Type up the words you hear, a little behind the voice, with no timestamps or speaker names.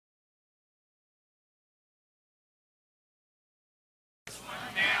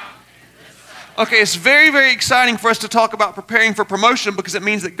Okay, it's very, very exciting for us to talk about preparing for promotion because it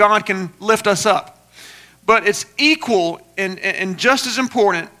means that God can lift us up. But it's equal and just as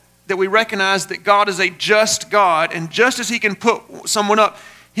important that we recognize that God is a just God, and just as He can put someone up,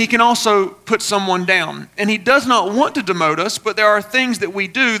 He can also put someone down. And He does not want to demote us, but there are things that we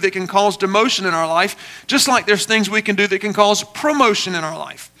do that can cause demotion in our life, just like there's things we can do that can cause promotion in our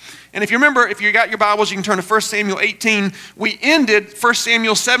life. And if you remember, if you got your Bibles, you can turn to 1 Samuel 18. We ended 1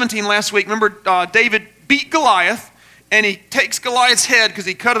 Samuel 17 last week. Remember, David beat Goliath, and he takes Goliath's head because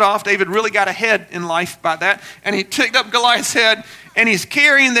he cut it off. David really got ahead in life by that. And he picked up Goliath's head, and he's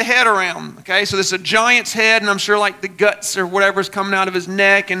carrying the head around. Okay, so this is a giant's head, and I'm sure like the guts or whatever is coming out of his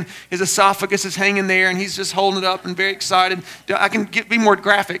neck, and his esophagus is hanging there, and he's just holding it up and very excited. I can be more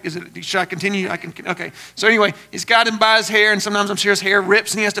graphic. Should I continue? Okay. So anyway, he's got him by his hair, and sometimes I'm sure his hair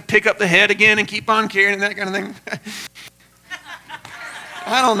rips, and he has to pick up the head again and keep on carrying that kind of thing.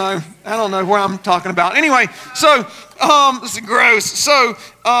 I don't know where I'm talking about. Anyway, so this is gross. So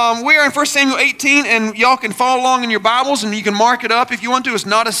we are in 1 Samuel 18, and y'all can follow along in your Bibles, and you can mark it up if you want to. It's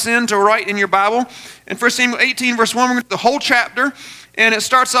not a sin to write in your Bible. In 1 Samuel 18, verse 1, we're going to do the whole chapter, and it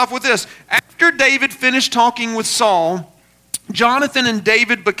starts off with this. After David finished talking with Saul, Jonathan and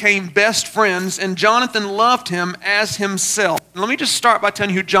David became best friends, and Jonathan loved him as himself. And let me just start by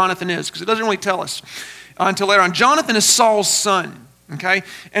telling you who Jonathan is, because it doesn't really tell us until later on. Jonathan is Saul's son. Okay,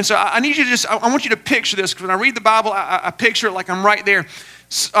 and so I need you to I want you to picture this, because when I read the Bible, I picture it like I'm right there.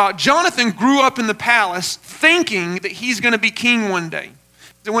 Jonathan grew up in the palace thinking that he's going to be king one day.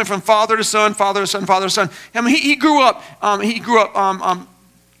 It went from father to son, father to son, father to son. I mean, he grew up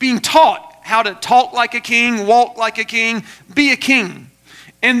being taught how to talk like a king, walk like a king, be a king.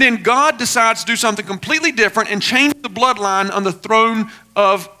 And then God decides to do something completely different and change the bloodline on the throne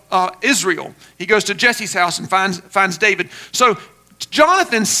of Israel. He goes to Jesse's house and finds David. So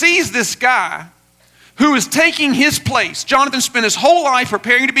Jonathan sees this guy who is taking his place. Jonathan spent his whole life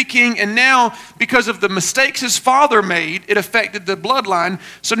preparing to be king, and now, because of the mistakes his father made, it affected the bloodline.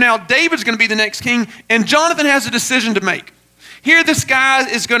 So now David's going to be the next king, and Jonathan has a decision to make. Here this guy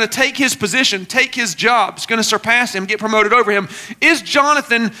is going to take his position, take his job. He's going to surpass him, get promoted over him. Is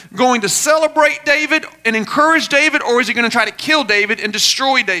Jonathan going to celebrate David and encourage David, or is he going to try to kill David and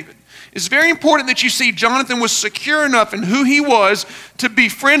destroy David? It's very important that you see Jonathan was secure enough in who he was to be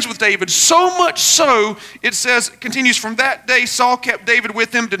friends with David. So much so, it says, continues, from that day Saul kept David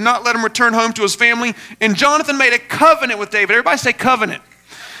with him, did not let him return home to his family, and Jonathan made a covenant with David. Everybody say covenant.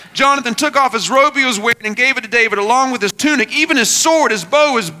 Jonathan took off his robe he was wearing and gave it to David along with his tunic, even his sword, his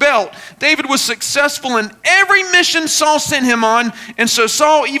bow, his belt. David was successful in every mission Saul sent him on, and so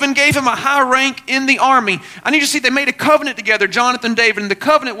Saul even gave him a high rank in the army. I need you to see they made a covenant together, Jonathan and David, and the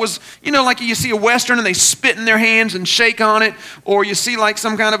covenant was, like you see a Western and they spit in their hands and shake on it, or you see like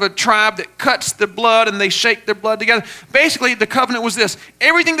some kind of a tribe that cuts the blood and they shake their blood together. Basically, the covenant was this: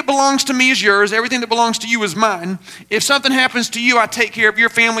 everything that belongs to me is yours, everything that belongs to you is mine. If something happens to you, I take care of your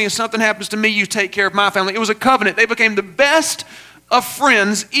family. If something happens to me, you take care of my family. It was a covenant. They became the best of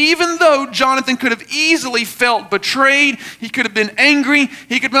friends, even though Jonathan could have easily felt betrayed. He could have been angry.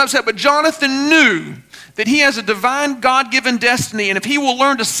 He could have been upset. But Jonathan knew that he has a divine God-given destiny, and if he will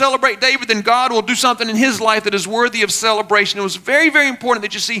learn to celebrate David, then God will do something in his life that is worthy of celebration. It was very, very important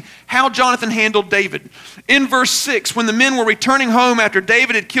that you see how Jonathan handled David. In verse 6, when the men were returning home after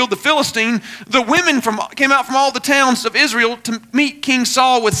David had killed the Philistine, the women came out from all the towns of Israel to meet King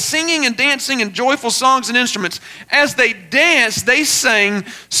Saul with singing and dancing and joyful songs and instruments. As they danced, they sang,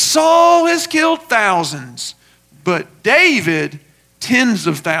 "Saul has killed thousands, but David tens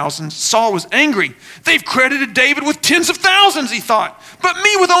of thousands." Saul was angry. They've credited David with tens of thousands, he thought, but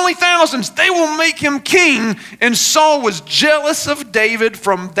me with only thousands. They will make him king. And Saul was jealous of David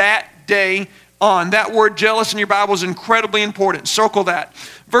from that day on. That word jealous in your Bible is incredibly important. Circle that.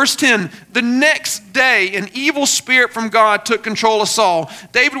 Verse 10, the next day, an evil spirit from God took control of Saul.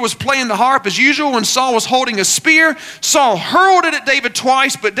 David was playing the harp as usual when Saul was holding a spear. Saul hurled it at David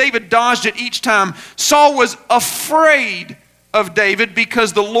twice, but David dodged it each time. Saul was afraid of David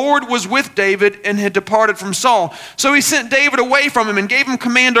because the Lord was with David and had departed from Saul. So he sent David away from him and gave him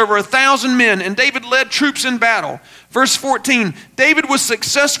command over 1,000 men, and David led troops in battle. Verse 14, David was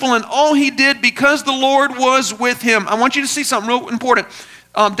successful in all he did because the Lord was with him. I want you to see something real important.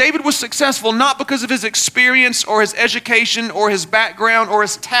 David was successful not because of his experience or his education or his background or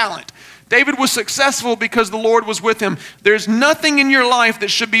his talent. David was successful because the Lord was with him. There's nothing in your life that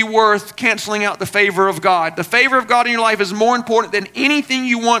should be worth canceling out the favor of God. The favor of God in your life is more important than anything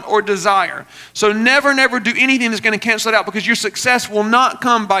you want or desire. So never do anything that's going to cancel it out, because your success will not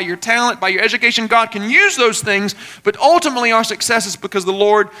come by your talent, by your education. God can use those things, but ultimately our success is because the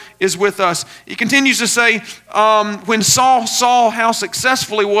Lord is with us. He continues to say, when Saul saw how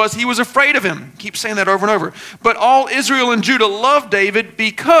successful he was afraid of him. Keep saying that over and over. But all Israel and Judah loved David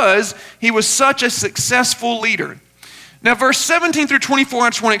because he was such a successful leader. Now, verse 17 through 24, I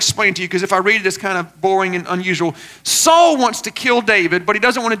just want to explain to you, because if I read it, it's kind of boring and unusual. Saul wants to kill David, but he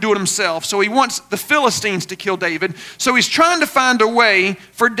doesn't want to do it himself. So he wants the Philistines to kill David. So he's trying to find a way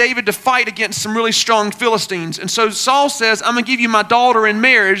for David to fight against some really strong Philistines. And so Saul says, I'm going to give you my daughter in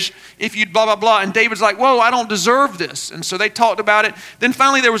marriage if you'd blah, blah, blah. And David's like, whoa, I don't deserve this. And so they talked about it. Then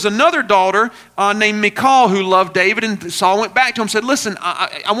finally there was another daughter named Michal who loved David. And Saul went back to him and said, listen,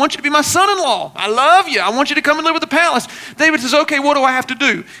 I want you to be my son-in-law. I love you. I want you to come and live with the palace. David says, okay, what do I have to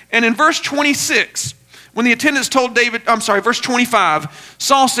do? And in verse 26, when the attendants told David, verse 25,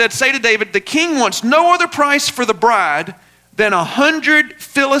 Saul said, say to David, the king wants no other price for the bride than 100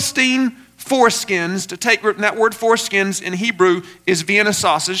 Philistine foreskins, to take, that word foreskins in Hebrew is Vienna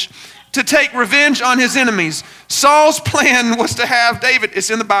sausage, to take revenge on his enemies. Saul's plan was to have David, it's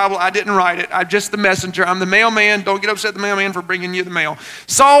in the Bible, I didn't write it, I'm just the messenger, I'm the mailman, don't get upset at the mailman for bringing you the mail.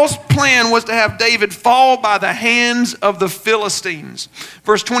 Saul's plan was to have David fall by the hands of the Philistines.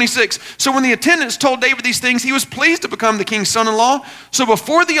 Verse 26, so when the attendants told David these things, he was pleased to become the king's son-in-law. So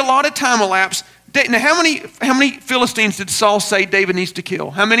before the allotted time elapsed, now how many Philistines did Saul say David needs to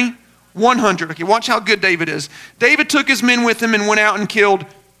kill? How many? 100. Okay, watch how good David is. David took his men with him and went out and killed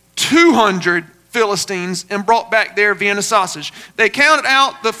 200 Philistines and brought back their Vienna sausage. They counted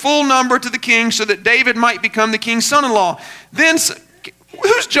out the full number to the king so that David might become the king's son-in-law. Then,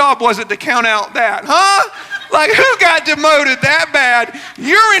 whose job was it to count out that, huh? Like, who got demoted that bad?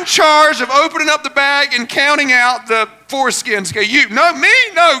 You're in charge of opening up the bag and counting out the foreskins. Okay, you, no, me?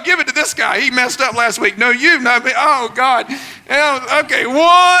 No, give it to this guy. He messed up last week. No, you, no, me. Oh, God. Okay,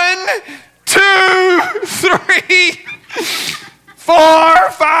 1, 2, 3, 4,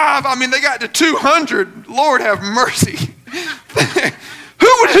 5. I mean, they got to 200. Lord have mercy.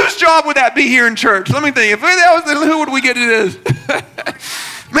 Whose job would that be here in church? Let me think. If that was, who would we get to this?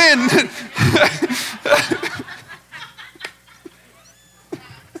 Man.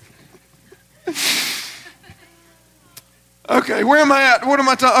 Okay, where am I at? What am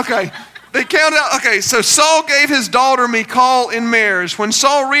I talking? Okay. They counted out. Okay, so Saul gave his daughter Michal in marriage. When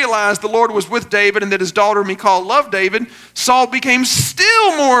Saul realized the Lord was with David and that his daughter Michal loved David, Saul became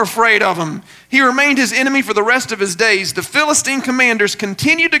still more afraid of him. He remained his enemy for the rest of his days. The Philistine commanders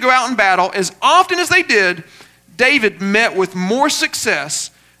continued to go out in battle. As often as they did, David met with more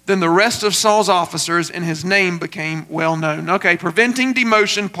success than the rest of Saul's officers, and his name became well known. Okay, preventing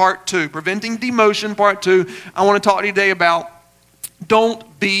demotion part 2. Preventing demotion part 2. I want to talk to you today about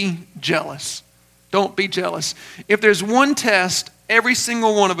don't be jealous. Don't be jealous. If there's one test every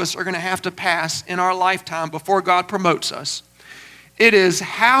single one of us are going to have to pass in our lifetime before God promotes us, it is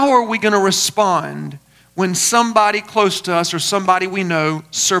how are we going to respond when somebody close to us or somebody we know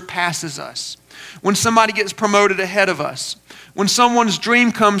surpasses us? When somebody gets promoted ahead of us? When someone's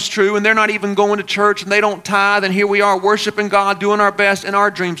dream comes true and they're not even going to church and they don't tithe, and here we are worshiping God, doing our best, and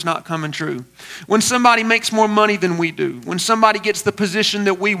our dream's not coming true. When somebody makes more money than we do, when somebody gets the position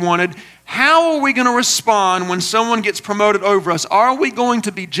that we wanted, how are we going to respond when someone gets promoted over us? Are we going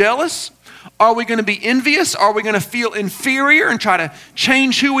to be jealous? Are we going to be envious? Are we going to feel inferior and try to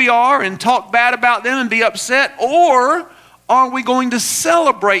change who we are and talk bad about them and be upset? Or are we going to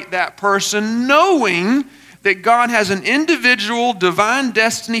celebrate that person knowing that God has an individual divine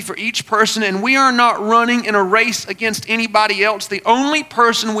destiny for each person, and we are not running in a race against anybody else. The only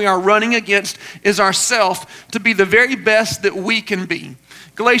person we are running against is ourselves to be the very best that we can be.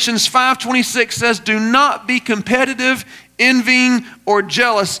 Galatians 5:26 says, do not be competitive, envying, or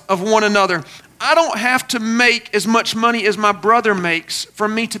jealous of one another. I don't have to make as much money as my brother makes for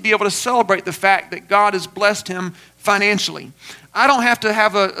me to be able to celebrate the fact that God has blessed him financially. I don't have to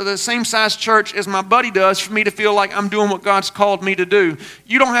have the same size church as my buddy does for me to feel like I'm doing what God's called me to do.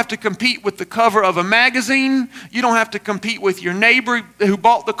 You don't have to compete with the cover of a magazine. You don't have to compete with your neighbor who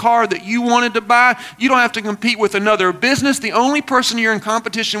bought the car that you wanted to buy. You don't have to compete with another business. The only person you're in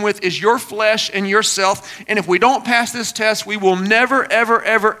competition with is your flesh and yourself. And if we don't pass this test, we will never, ever,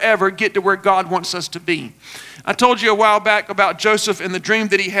 ever, ever get to where God wants us to be. I told you a while back about Joseph and the dream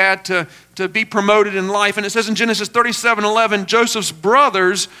that he had to be promoted in life. And it says in Genesis 37:11, Joseph's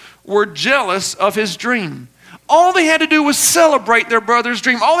brothers were jealous of his dream. All they had to do was celebrate their brother's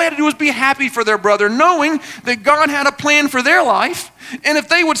dream. All they had to do was be happy for their brother, knowing that God had a plan for their life. And if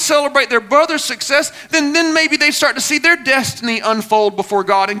they would celebrate their brother's success, then maybe they start to see their destiny unfold before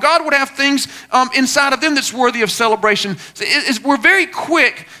God. And God would have things inside of them that's worthy of celebration. So we're very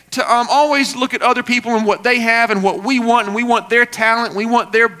quick to always look at other people and what they have and what we want. And we want their talent, we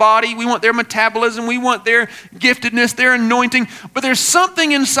want their body, we want their metabolism, we want their giftedness, their anointing. But there's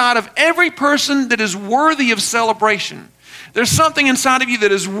something inside of every person that is worthy of celebration. There's something inside of you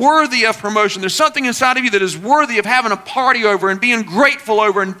that is worthy of promotion. There's something inside of you that is worthy of having a party over and being grateful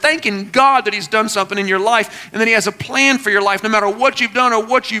over and thanking God that He's done something in your life and that He has a plan for your life. No matter what you've done or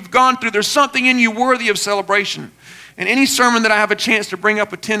what you've gone through, there's something in you worthy of celebration. And any sermon that I have a chance to bring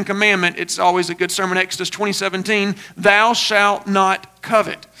up a 10 commandment, it's always a good sermon. Exodus 20:17, thou shalt not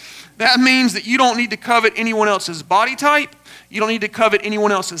covet. That means that you don't need to covet anyone else's body type. You don't need to covet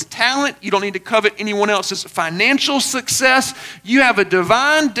anyone else's talent. You don't need to covet anyone else's financial success. You have a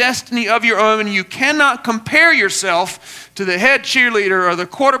divine destiny of your own, and you cannot compare yourself to the head cheerleader or the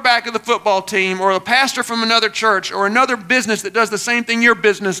quarterback of the football team or the pastor from another church or another business that does the same thing your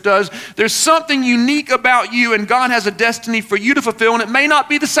business does. There's something unique about you, and God has a destiny for you to fulfill, and it may not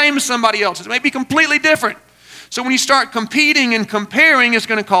be the same as somebody else's. It may be completely different. So when you start competing and comparing, it's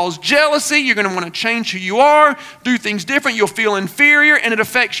going to cause jealousy. You're going to want to change who you are, do things different. You'll feel inferior, and it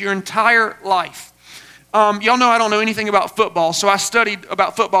affects your entire life. Y'all know I don't know anything about football, so I studied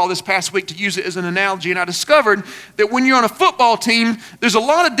about football this past week to use it as an analogy, and I discovered that when you're on a football team, there's a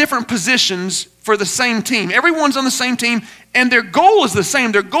lot of different positions for the same team. Everyone's on the same team, and their goal is the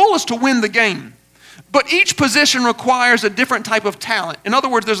same. Their goal is to win the game. But each position requires a different type of talent. In other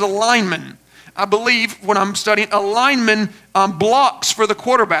words, there's a lineman. I believe when I'm studying, a lineman blocks for the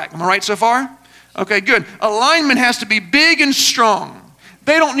quarterback. Am I right so far? Okay, good. A lineman has to be big and strong.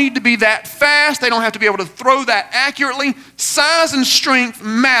 They don't need to be that fast. They don't have to be able to throw that accurately. Size and strength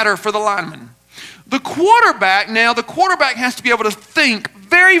matter for the lineman. The quarterback has to be able to think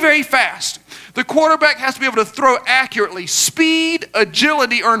very, very fast. The quarterback has to be able to throw accurately. Speed,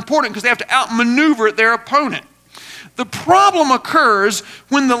 agility are important because they have to outmaneuver their opponent. The problem occurs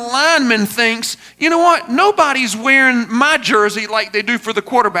when the lineman thinks, you know what, nobody's wearing my jersey like they do for the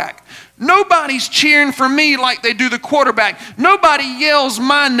quarterback. Nobody's cheering for me like they do the quarterback. Nobody yells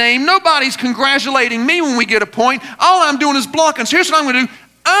my name. Nobody's congratulating me when we get a point. All I'm doing is blocking. So here's what I'm going to do.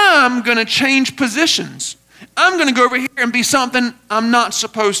 I'm going to change positions. I'm going to go over here and be something I'm not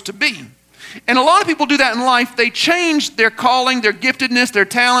supposed to be. And a lot of people do that in life. They change their calling, their giftedness, their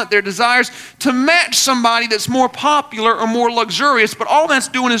talent, their desires to match somebody that's more popular or more luxurious, but all that's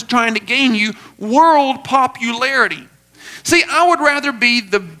doing is trying to gain you world popularity. See, I would rather be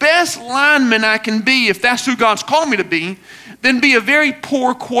the best lineman I can be, if that's who God's called me to be, than be a very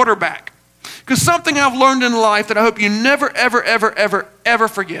poor quarterback. Because something I've learned in life that I hope you never, ever, ever, ever, ever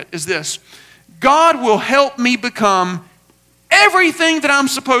forget is this. God will help me become everything that I'm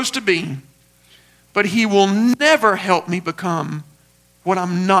supposed to be, but He will never help me become what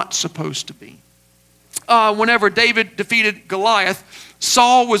I'm not supposed to be. Whenever David defeated Goliath,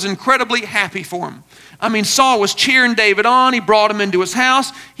 Saul was incredibly happy for him. I mean, Saul was cheering David on. He brought him into his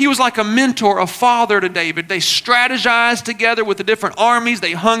house. He was like a mentor, a father to David. They strategized together with the different armies.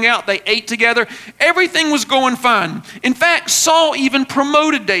 They hung out. They ate together. Everything was going fine. In fact, Saul even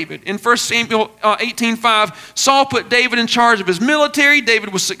promoted David. In 1 Samuel 18:5, Saul put David in charge of his military.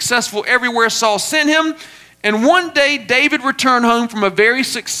 David was successful everywhere Saul sent him. And one day, David returned home from a very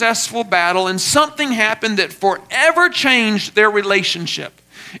successful battle, and something happened that forever changed their relationship.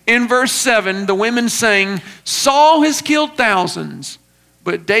 In verse 7, the women sang, Saul has killed thousands,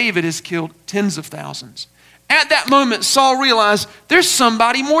 but David has killed tens of thousands. At that moment, Saul realized there's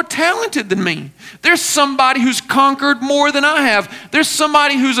somebody more talented than me. There's somebody who's conquered more than I have. There's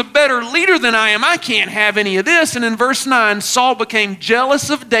somebody who's a better leader than I am. I can't have any of this. And in verse 9, Saul became jealous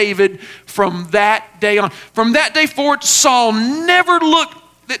of David from that day on. From that day forward, Saul never looked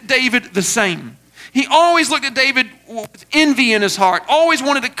at David the same. He always looked at David with envy in his heart, always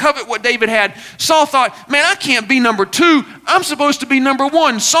wanted to covet what David had. Saul thought, man, I can't be number 2. I'm supposed to be number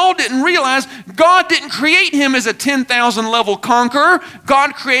 1. Saul didn't realize God didn't create him as a 10,000 level conqueror.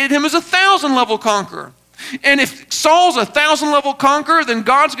 God created him as a 1,000 level conqueror. And if Saul's a 1,000 level conqueror, then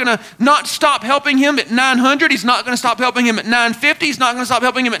God's going to not stop helping him at 900. He's not going to stop helping him at 950. He's not going to stop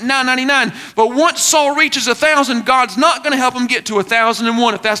helping him at 999. But once Saul reaches 1,000, God's not going to help him get to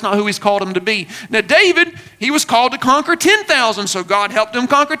 1,001 if that's not who He's called him to be. Now David, he was called to conquer 10,000, so God helped him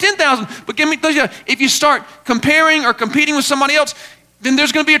conquer 10,000. But if you start comparing or competing with somebody else, then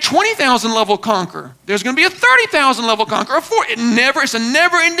there's going to be a 20,000 level conqueror. There's going to be a 30,000 level conqueror. It's a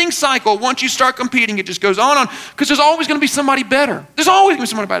never-ending cycle. Once you start competing, it just goes on, because there's always going to be somebody better. There's always going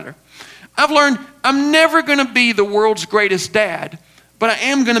to be somebody better. I've learned I'm never going to be the world's greatest dad, but I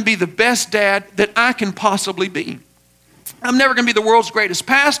am going to be the best dad that I can possibly be. I'm never going to be the world's greatest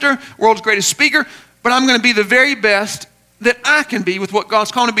pastor, world's greatest speaker, but I'm going to be the very best that I can be with what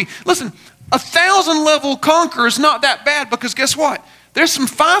God's called me to be. Listen, 1,000 level conqueror is not that bad, because guess what? There's some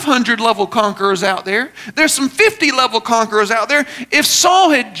 500 level conquerors out there. There's some 50 level conquerors out there. If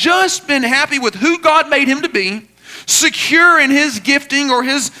Saul had just been happy with who God made him to be, secure in his gifting or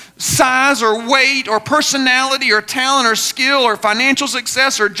his size or weight or personality or talent or skill or financial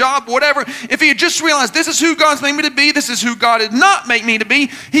success or job, whatever, if he had just realized this is who God's made me to be, this is who God did not make me to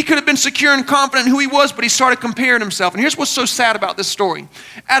be, he could have been secure and confident in who he was, but he started comparing himself. And here's what's so sad about this story.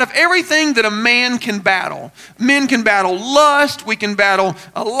 Out of everything that a man can battle, men can battle lust, we can battle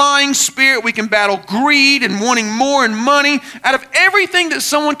a lying spirit, we can battle greed and wanting more and money. Out of everything that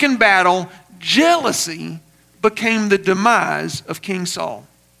someone can battle, jealousy became the demise of King Saul.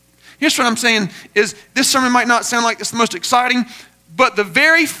 Here's what I'm saying is, this sermon might not sound like it's the most exciting, but the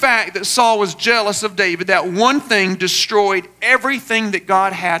very fact that Saul was jealous of David, that one thing destroyed everything that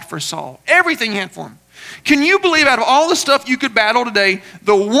God had for Saul. Everything he had for him. Can you believe, out of all the stuff you could battle today,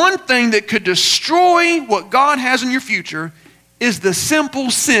 the one thing that could destroy what God has in your future is the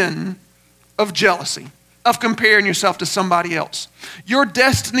simple sin of jealousy, of comparing yourself to somebody else. Your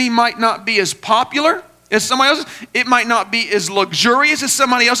destiny might not be as popular as somebody else's. It might not be as luxurious as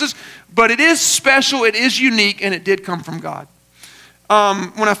somebody else's, but it is special, it is unique, and it did come from God.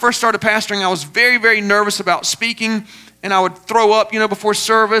 When I first started pastoring, I was very, very nervous about speaking, and I would throw up, before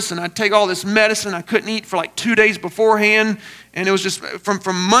service, and I'd take all this medicine I couldn't eat for like 2 days beforehand, and it was just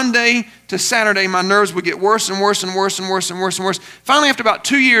from Monday to Saturday, my nerves would get worse and worse and worse and worse and worse and worse. Finally, after about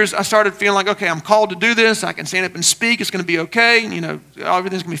 2 years, I started feeling like, okay, I'm called to do this. I can stand up and speak. It's going to be okay.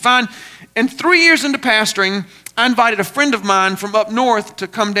 Everything's going to be fine. And 3 years into pastoring, I invited a friend of mine from up north to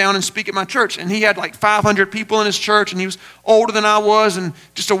come down and speak at my church. And he had like 500 people in his church, and he was older than I was, and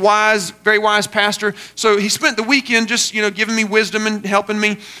just a wise, very wise pastor. So he spent the weekend just, giving me wisdom and helping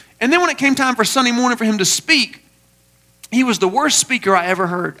me. And then when it came time for Sunday morning for him to speak, he was the worst speaker I ever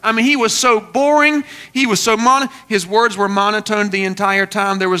heard. I mean, he was so boring. He was so his words were monotone the entire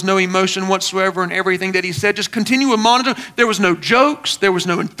time. There was no emotion whatsoever in everything that he said. Just continual monotone. There was no jokes. There was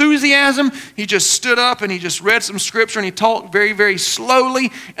no enthusiasm. He just stood up and he just read some scripture and he talked very, very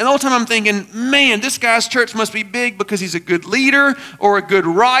slowly. And the whole time I'm thinking, man, this guy's church must be big because he's a good leader or a good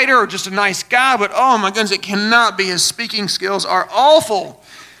writer or just a nice guy. But oh my goodness, it cannot be. His speaking skills are awful.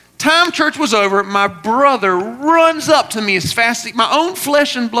 Time church was over, my brother runs up to me as fast as my own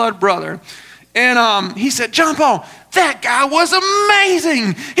flesh and blood brother. And he said, John Paul, that guy was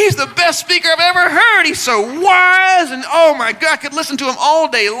amazing. He's the best speaker I've ever heard. He's so wise. And oh my God, I could listen to him all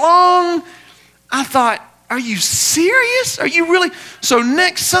day long. I thought, are you serious? Are you really? So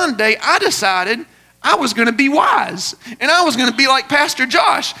next Sunday, I decided I was going to be wise, and I was going to be like Pastor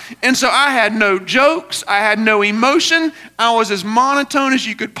Josh. And so I had no jokes. I had no emotion. I was as monotone as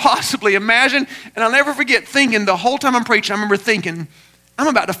you could possibly imagine. And I'll never forget thinking, the whole time I'm preaching, I remember thinking, I'm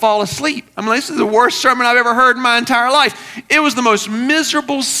about to fall asleep. I mean, this is the worst sermon I've ever heard in my entire life. It was the most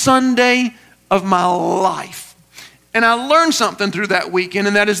miserable Sunday of my life. And I learned something through that weekend,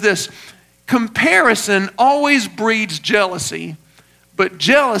 and that is this. Comparison always breeds jealousy. But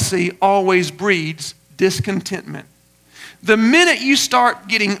jealousy always breeds discontentment. The minute you start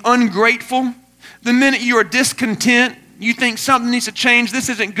getting ungrateful, the minute you are discontent, you think something needs to change, this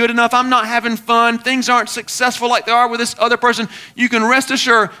isn't good enough, I'm not having fun, things aren't successful like they are with this other person, you can rest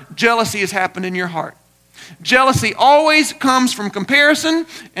assured jealousy has happened in your heart. Jealousy always comes from comparison,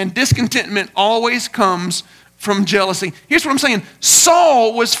 and discontentment always comes from jealousy. Here's what I'm saying.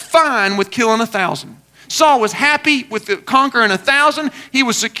 Saul was fine with killing 1,000. Saul was happy with conquering 1,000. He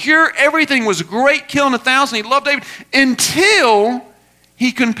was secure. Everything was great, killing 1,000. He loved David until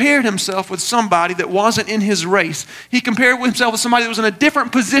he compared himself with somebody that wasn't in his race. He compared himself with somebody that was in a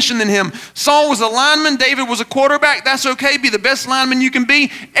different position than him. Saul was a lineman. David was a quarterback. That's okay. Be the best lineman you can be.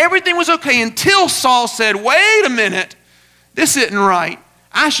 Everything was okay until Saul said, wait a minute. This isn't right.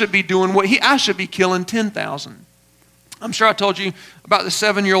 I should be doing I should be killing 10,000. I'm sure I told you about the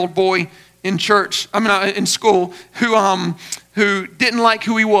 7-year-old boy in school, who didn't like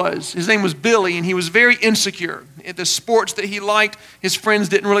who he was. His name was Billy, and he was very insecure. The sports that he liked, his friends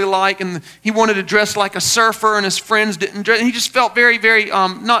didn't really like, and he wanted to dress like a surfer, and his friends didn't dress. And he just felt very, very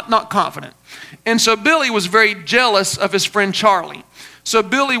not confident. And so Billy was very jealous of his friend Charlie. So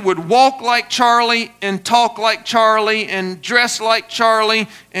Billy would walk like Charlie and talk like Charlie and dress like Charlie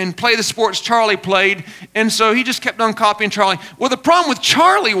and play the sports Charlie played. And so he just kept on copying Charlie. Well, the problem with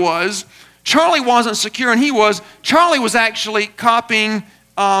Charlie was, Charlie wasn't secure and he was. Charlie was actually copying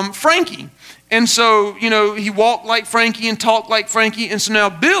Frankie. And so, he walked like Frankie and talked like Frankie. And so now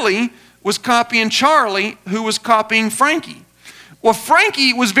Billy was copying Charlie, who was copying Frankie. Well,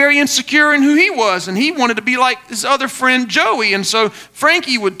 Frankie was very insecure in who he was, and he wanted to be like his other friend Joey. And so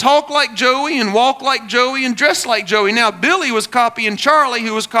Frankie would talk like Joey and walk like Joey and dress like Joey. Now Billy was copying Charlie,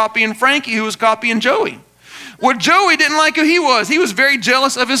 who was copying Frankie, who was copying Joey. Well, Joey didn't like who he was. He was very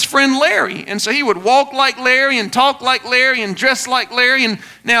jealous of his friend Larry. And so he would walk like Larry and talk like Larry and dress like Larry. And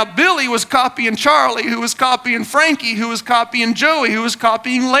now Billy was copying Charlie, who was copying Frankie, who was copying Joey, who was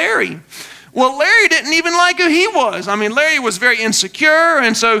copying Larry. Well, Larry didn't even like who he was. Larry was very insecure,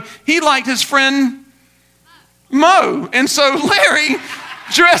 and so he liked his friend Mo. And so Larry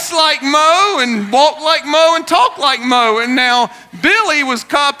dressed like Mo and walked like Mo and talked like Mo. And now Billy was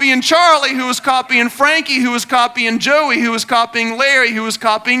copying Charlie, who was copying Frankie, who was copying Joey, who was copying Larry, who was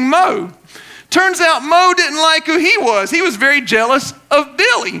copying Mo. Turns out Mo didn't like who he was. He was very jealous of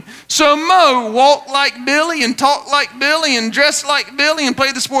Billy. So Mo walked like Billy and talked like Billy and dressed like Billy and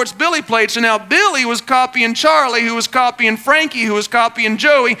played the sports Billy played. So now Billy was copying Charlie, who was copying Frankie, who was copying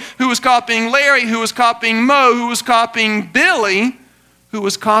Joey, who was copying Larry, who was copying Mo, who was copying Billy, who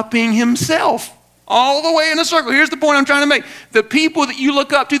was copying himself. All the way in a circle. Here's the point I'm trying to make. The people that you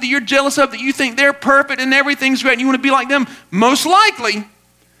look up to, that you're jealous of, that you think they're perfect and everything's great and you want to be like them, most likely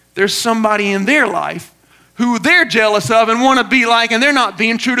there's somebody in their life who they're jealous of and want to be like, and they're not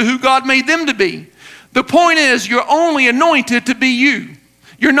being true to who God made them to be. The point is, you're only anointed to be you.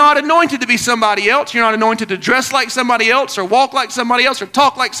 You're not anointed to be somebody else. You're not anointed to dress like somebody else or walk like somebody else or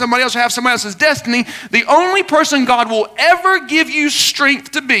talk like somebody else or have somebody else's destiny. The only person God will ever give you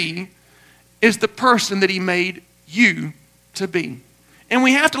strength to be is the person that he made you to be. And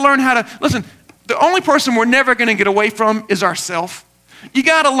we have to learn how to, listen, the only person we're never going to get away from is ourselves. You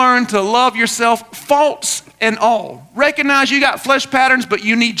got to learn to love yourself, faults and all. Recognize you got flesh patterns, but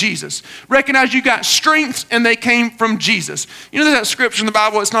you need Jesus. Recognize you got strengths, and they came from Jesus. There's that scripture in the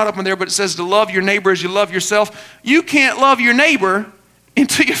Bible, it's not up in there, but it says to love your neighbor as you love yourself. You can't love your neighbor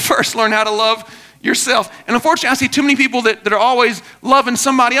until you first learn how to love yourself. And unfortunately, I see too many people that are always loving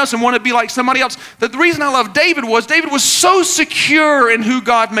somebody else and want to be like somebody else. The reason I love David was so secure in who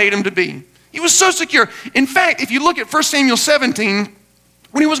God made him to be. He was so secure. In fact, if you look at 1 Samuel 17,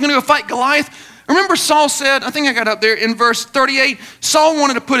 when he was going to go fight Goliath, remember Saul said, I think I got up there in verse 38, Saul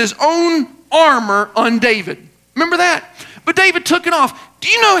wanted to put his own armor on David. Remember that? But David took it off. Do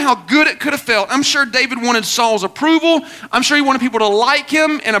you know how good it could have felt? I'm sure David wanted Saul's approval. I'm sure he wanted people to like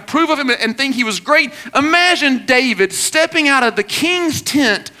him and approve of him and think he was great. Imagine David stepping out of the king's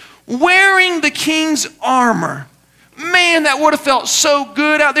tent wearing the king's armor. Man, that would have felt so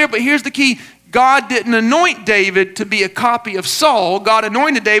good out there. But here's the key. God didn't anoint David to be a copy of Saul. God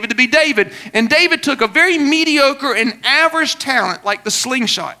anointed David to be David. And David took a very mediocre and average talent like the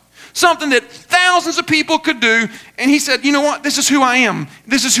slingshot, something that thousands of people could do. And he said, you know what? This is who I am.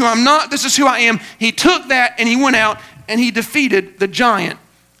 This is who I'm not. This is who I am. He took that and he went out and he defeated the giant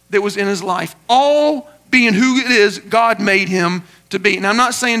that was in his life, all being who it is God made him to be. Now, I'm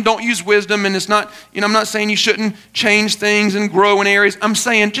not saying don't use wisdom, and it's not, I'm not saying you shouldn't change things and grow in areas. I'm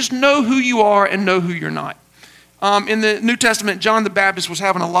saying just know who you are and know who you're not. In the New Testament, John the Baptist was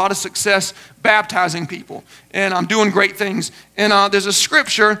having a lot of success baptizing people and doing great things. And there's a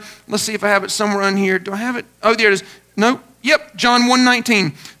scripture. Let's see if I have it somewhere on here. Do I have it? Oh, there it is. No. Yep, John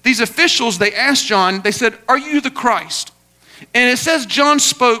 1:19. These officials, they asked John, they said, "Are you the Christ?" And it says John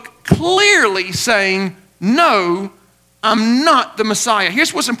spoke clearly saying, "No, I'm not the Messiah."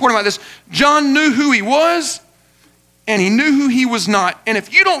 Here's what's important about this. John knew who he was, and he knew who he was not. And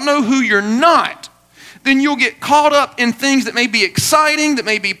if you don't know who you're not, then you'll get caught up in things that may be exciting, that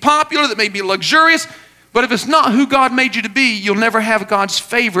may be popular, that may be luxurious. But if it's not who God made you to be, you'll never have God's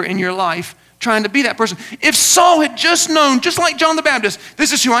favor in your life trying to be that person. If Saul had just known, just like John the Baptist,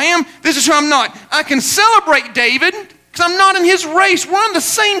 this is who I am, this is who I'm not. I can celebrate David because I'm not in his race. We're on the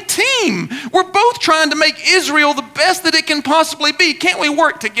same team. We're both trying to make Israel the best that it can possibly be. Can't we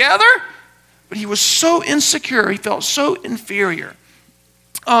work together? But he was so insecure. He felt so inferior.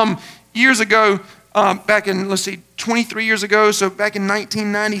 Years ago, back in, 23 years ago, so back in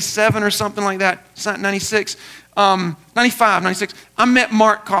 1997 or something like that, it's not 96, 95, 96, I met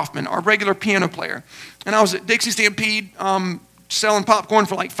Mark Kaufman, our regular piano player. And I was at Dixie Stampede, selling popcorn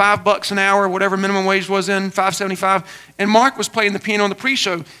for like $5 an hour, whatever minimum wage was in, $5.75. And Mark was playing the piano on the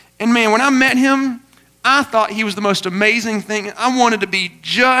pre-show. And man, when I met him, I thought he was the most amazing thing. I wanted to be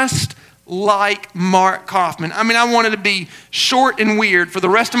just like Mark Kaufman. I mean, I wanted to be short and weird for the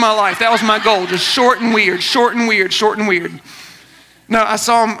rest of my life. That was my goal, just short and weird, short and weird, short and weird. No, I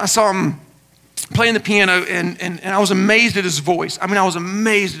saw him playing the piano, and I was amazed at his voice. I mean, I was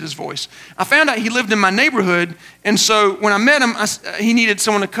amazed at his voice. I found out he lived in my neighborhood, and so when I met him, he needed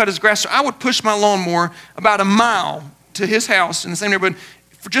someone to cut his grass, so I would push my lawnmower about a mile to his house in the same neighborhood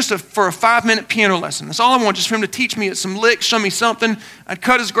for a 5-minute piano lesson. That's all I wanted, just for him to teach me some licks, show me something. I'd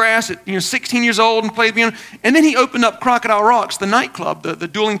cut his grass at 16 years old and play the piano. And then he opened up Crocodile Rocks, the nightclub, the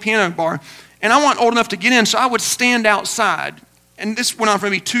dueling piano bar. And I wasn't old enough to get in, so I would stand outside. And this went on for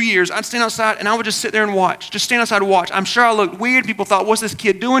maybe 2 years. I'd stand outside and I would just sit there and watch. Just stand outside and watch. I'm sure I looked weird. People thought, what's this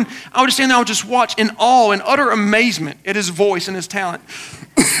kid doing? I would just stand there and I would just watch in awe and utter amazement at his voice and his talent.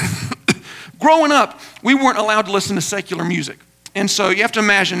 Growing up, we weren't allowed to listen to secular music. And so you have to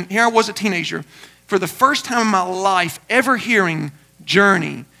imagine, here I was a teenager, for the first time in my life ever hearing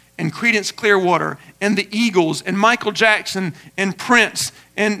Journey and Creedence Clearwater and the Eagles and Michael Jackson and Prince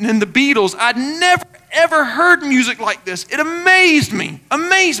and the Beatles. I'd never, ever heard music like this. It amazed me. I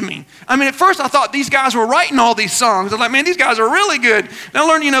mean, at first I thought these guys were writing all these songs. I was like, man, these guys are really good. And I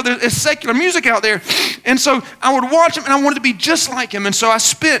learned, there's secular music out there. And so I would watch him and I wanted to be just like him. And so I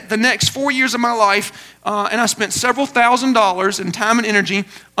spent the next 4 years of my life and I spent several $1,000s in time and energy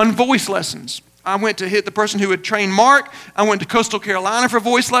on voice lessons. I went to hit the person who had trained Mark. I went to Coastal Carolina for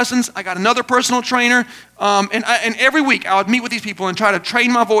voice lessons. I got another personal trainer. And every week I would meet with these people and try to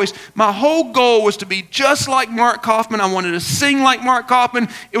train my voice. My whole goal was to be just like Mark Kaufman. I wanted to sing like Mark Kaufman.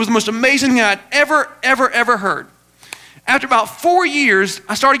 It was the most amazing thing I'd ever heard. After about 4 years,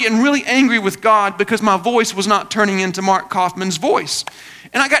 I started getting really angry with God because my voice was not turning into Mark Kaufman's voice.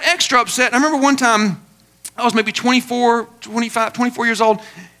 And I got extra upset. And I remember one time, I was maybe 24 years old,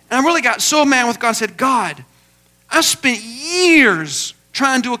 and I really got so mad with God. I said, God, I spent years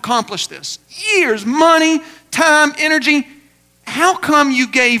trying to accomplish this. Years, money, time, energy. How come you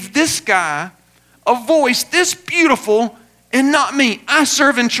gave this guy a voice this beautiful and not me? I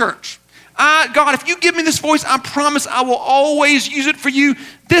serve in church. God, if you give me this voice, I promise I will always use it for you.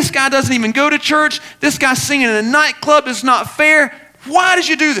 This guy doesn't even go to church. This guy's singing in a nightclub. It's not fair. Why did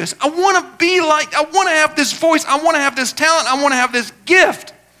you do this? I want to have this voice. I want to have this talent. I want to have this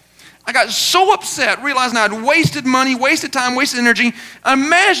gift. I got so upset realizing I had wasted money, wasted time, wasted energy.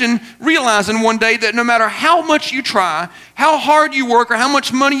 Imagine realizing one day that no matter how much you try, how hard you work, or how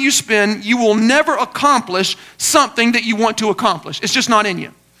much money you spend, you will never accomplish something that you want to accomplish. It's just not in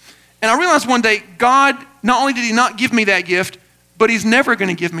you. And I realized one day, God, not only did he not give me that gift, but he's never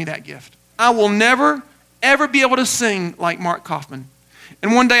going to give me that gift. I will never, ever be able to sing like Mark Kaufman.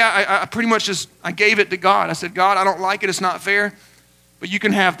 And one day I pretty much I gave it to God. I said, God, I don't like it. It's not fair, but you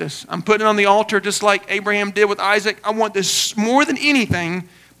can have this. I'm putting it on the altar just like Abraham did with Isaac. I want this more than anything,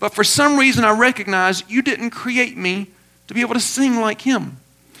 but for some reason I recognize you didn't create me to be able to sing like him.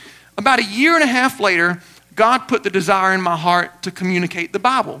 About a year and a half later, God put the desire in my heart to communicate the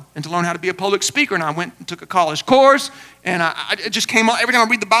Bible and to learn how to be a public speaker. And I went and took a college course, and it just came out. Every time I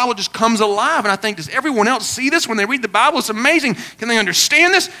read the Bible, it just comes alive. And I think, does everyone else see this when they read the Bible? It's amazing. Can they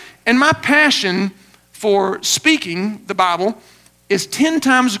understand this? And my passion for speaking the Bible is 10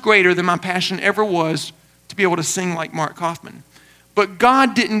 times greater than my passion ever was to be able to sing like Mark Kaufman. But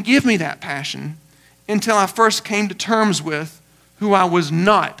God didn't give me that passion until I first came to terms with who I was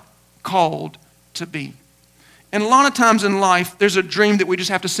not called to be. And a lot of times in life, there's a dream that we just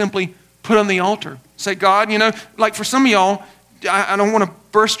have to simply put on the altar. Say, God, like for some of y'all, I don't want to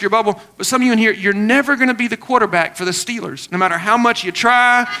burst your bubble, but some of you in here, you're never going to be the quarterback for the Steelers. No matter how much you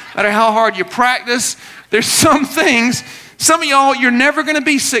try, no matter how hard you practice, there's some things, some of y'all, you're never going to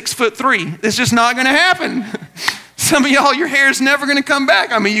be 6'3". It's just not going to happen. Some of y'all, your hair is never going to come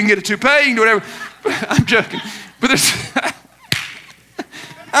back. I mean, you can get a toupee, you can do whatever. I'm joking. But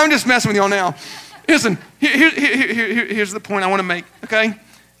I'm just messing with y'all now. Listen, here's the point I want to make, okay?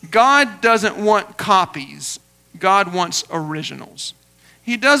 God doesn't want copies. God wants originals.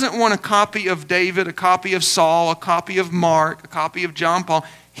 He doesn't want a copy of David, a copy of Saul, a copy of Mark, a copy of John Paul.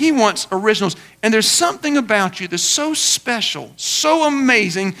 He wants originals. And there's something about you that's so special, so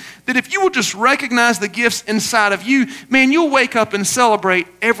amazing, that if you will just recognize the gifts inside of you, man, you'll wake up and celebrate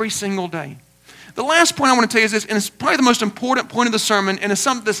every single day. The last point I want to tell you is this, and it's probably the most important point of the sermon, and it's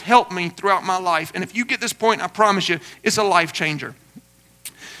something that's helped me throughout my life. And if you get this point, I promise you, it's a life changer.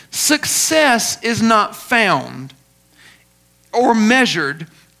 Success is not found or measured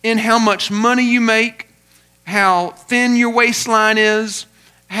in how much money you make, how thin your waistline is,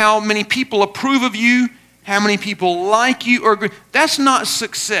 how many people approve of you, how many people like you or agree. That's not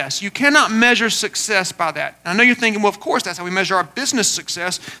success. You cannot measure success by that. I know you're thinking, well, of course, that's how we measure our business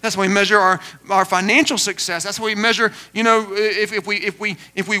success. That's how we measure our financial success. That's how we measure,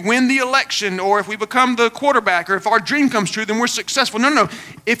 if we win the election or if we become the quarterback or if our dream comes true, then we're successful. No.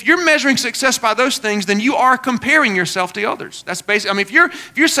 If you're measuring success by those things, then you are comparing yourself to others. That's basically, if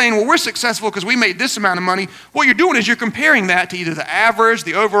you're saying, well, we're successful because we made this amount of money, what you're doing is you're comparing that to either the average,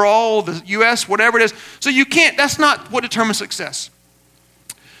 the overall, the U.S., whatever it is. So you can't, that's not what determines success.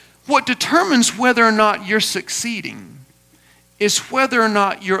 What determines whether or not you're succeeding is whether or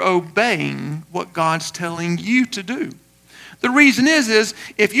not you're obeying what God's telling you to do. The reason is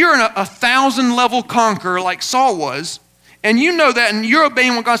if you're a 1,000-level conqueror like Saul was, and you know that and you're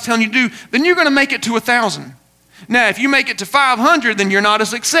obeying what God's telling you to do, then you're going to make it to 1,000. Now, if you make it to 500, then you're not a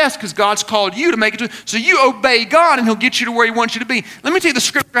success because God's called you to make it to. So you obey God and he'll get you to where he wants you to be. Let me tell you the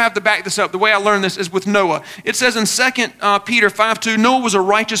scripture I have to back this up. The way I learned this is with Noah. It says in 2 Peter 5:2, Noah was a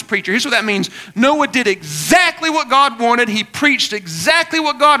righteous preacher. Here's what that means. Noah did exactly what God wanted. He preached exactly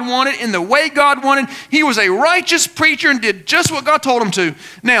what God wanted in the way God wanted. He was a righteous preacher and did just what God told him to.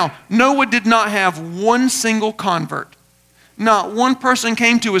 Now, Noah did not have one single convert. Not one person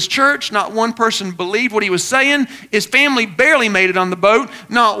came to his church. Not one person believed what he was saying. His family barely made it on the boat.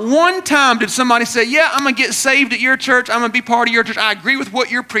 Not one time did somebody say, yeah, I'm going to get saved at your church. I'm going to be part of your church. I agree with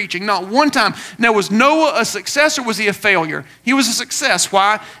what you're preaching. Not one time. Now, was Noah a success or was he a failure? He was a success.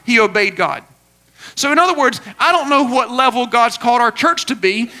 Why? He obeyed God. So in other words, I don't know what level God's called our church to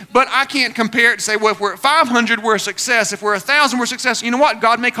be, but I can't compare it to say, well, if we're at 500, we're a success. If we're 1,000, we're a success. You know what?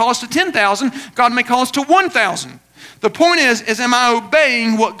 God may call us to 10,000. God may call us to 1,000. The point is am I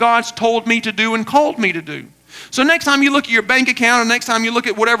obeying what God's told me to do and called me to do? So next time you look at your bank account, or next time you look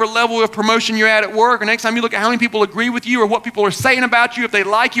at whatever level of promotion you're at work, or next time you look at how many people agree with you or what people are saying about you, if they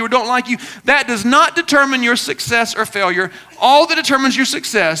like you or don't like you, that does not determine your success or failure. All that determines your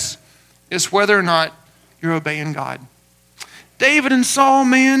success is whether or not you're obeying God. David and Saul,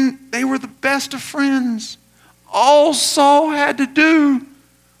 man, they were the best of friends. All Saul had to do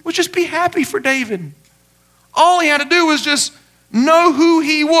was just be happy for David. All he had to do was just know who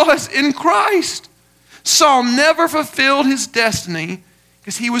he was in Christ. Saul never fulfilled his destiny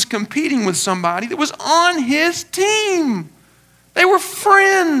because he was competing with somebody that was on his team. They were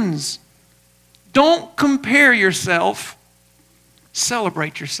friends. Don't compare yourself.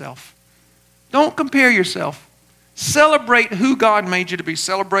 Celebrate yourself. Don't compare yourself. Celebrate who God made you to be.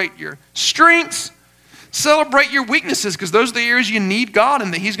 Celebrate your strengths. Celebrate your weaknesses because those are the areas you need God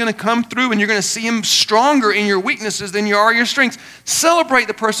and that he's going to come through and you're going to see him stronger in your weaknesses than you are your strengths. Celebrate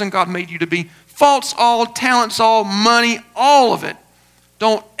the person God made you to be. Faults all, talents all, money, all of it.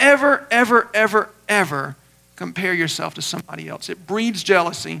 Don't ever, ever, ever, ever compare yourself to somebody else. It breeds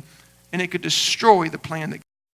jealousy and it could destroy the plan that